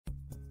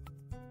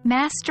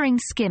Mastering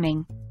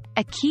skimming,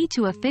 a key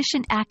to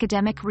efficient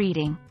academic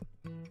reading.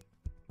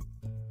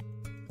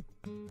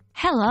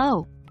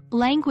 Hello,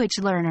 language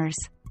learners.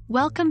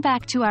 Welcome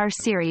back to our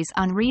series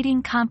on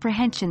reading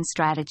comprehension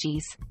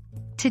strategies.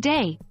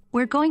 Today,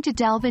 we're going to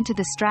delve into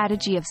the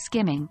strategy of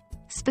skimming,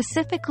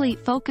 specifically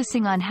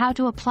focusing on how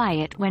to apply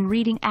it when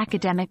reading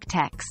academic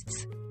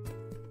texts.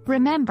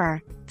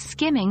 Remember,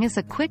 skimming is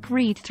a quick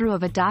read-through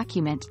of a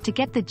document to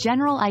get the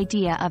general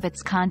idea of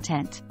its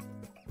content.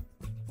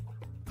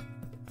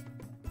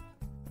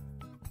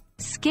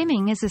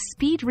 Skimming is a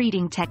speed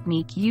reading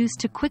technique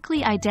used to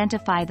quickly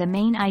identify the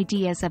main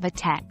ideas of a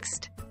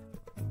text.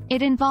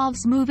 It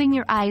involves moving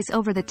your eyes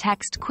over the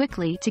text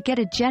quickly to get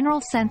a general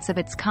sense of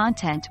its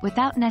content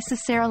without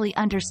necessarily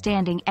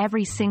understanding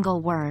every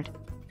single word.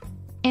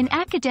 In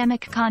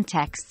academic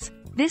contexts,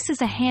 this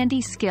is a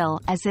handy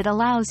skill as it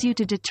allows you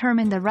to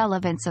determine the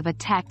relevance of a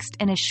text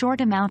in a short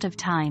amount of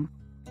time.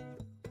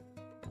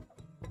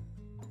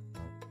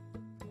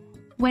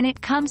 When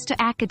it comes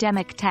to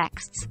academic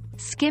texts,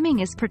 skimming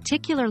is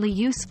particularly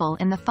useful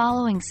in the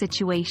following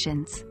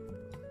situations.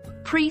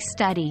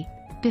 Pre-study.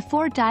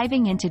 Before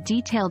diving into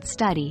detailed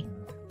study,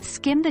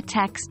 skim the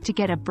text to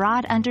get a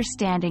broad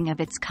understanding of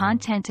its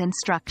content and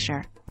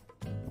structure.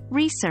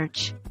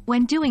 Research.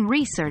 When doing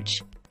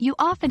research, you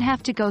often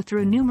have to go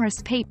through numerous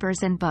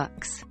papers and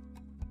books.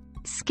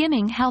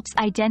 Skimming helps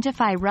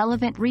identify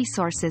relevant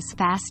resources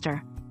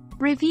faster.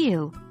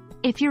 Review.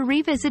 If you're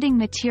revisiting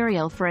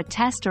material for a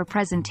test or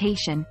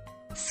presentation,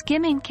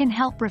 skimming can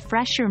help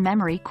refresh your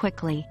memory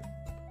quickly.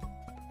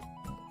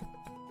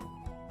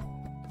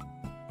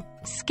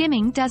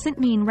 Skimming doesn't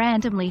mean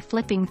randomly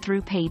flipping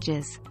through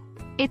pages.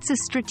 It's a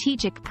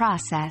strategic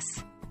process.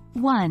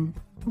 1.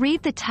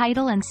 Read the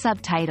title and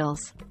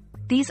subtitles.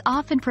 These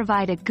often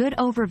provide a good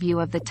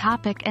overview of the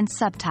topic and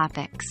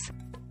subtopics.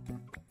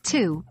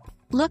 2.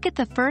 Look at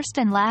the first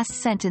and last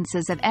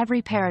sentences of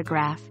every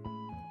paragraph.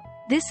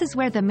 This is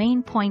where the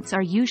main points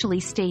are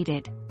usually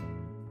stated.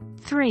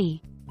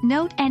 3.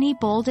 Note any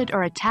bolded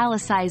or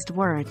italicized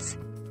words.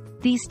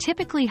 These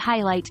typically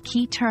highlight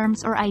key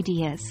terms or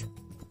ideas.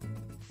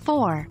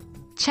 4.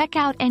 Check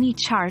out any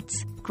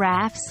charts,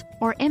 graphs,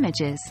 or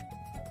images.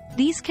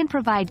 These can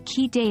provide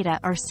key data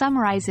or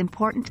summarize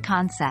important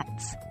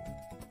concepts.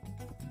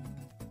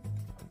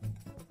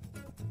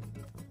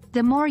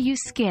 The more you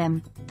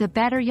skim, the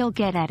better you'll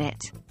get at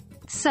it.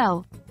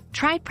 So,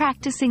 try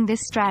practicing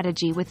this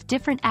strategy with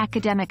different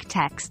academic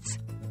texts,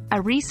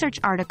 a research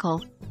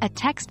article, a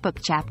textbook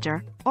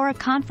chapter, or a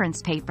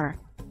conference paper.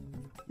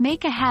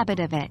 Make a habit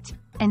of it,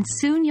 and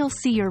soon you'll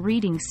see your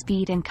reading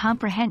speed and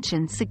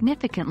comprehension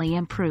significantly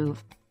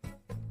improve.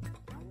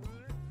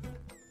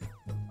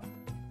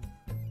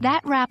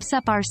 That wraps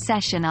up our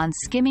session on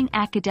skimming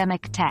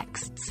academic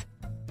texts.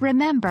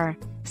 Remember,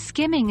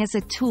 skimming is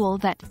a tool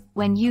that,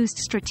 when used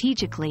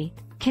strategically,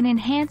 can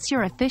enhance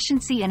your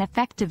efficiency and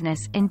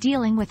effectiveness in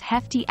dealing with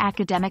hefty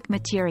academic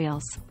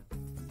materials.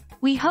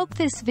 We hope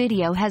this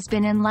video has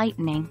been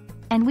enlightening,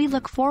 and we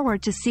look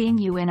forward to seeing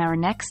you in our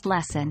next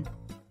lesson.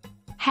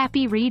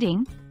 Happy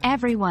reading,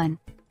 everyone!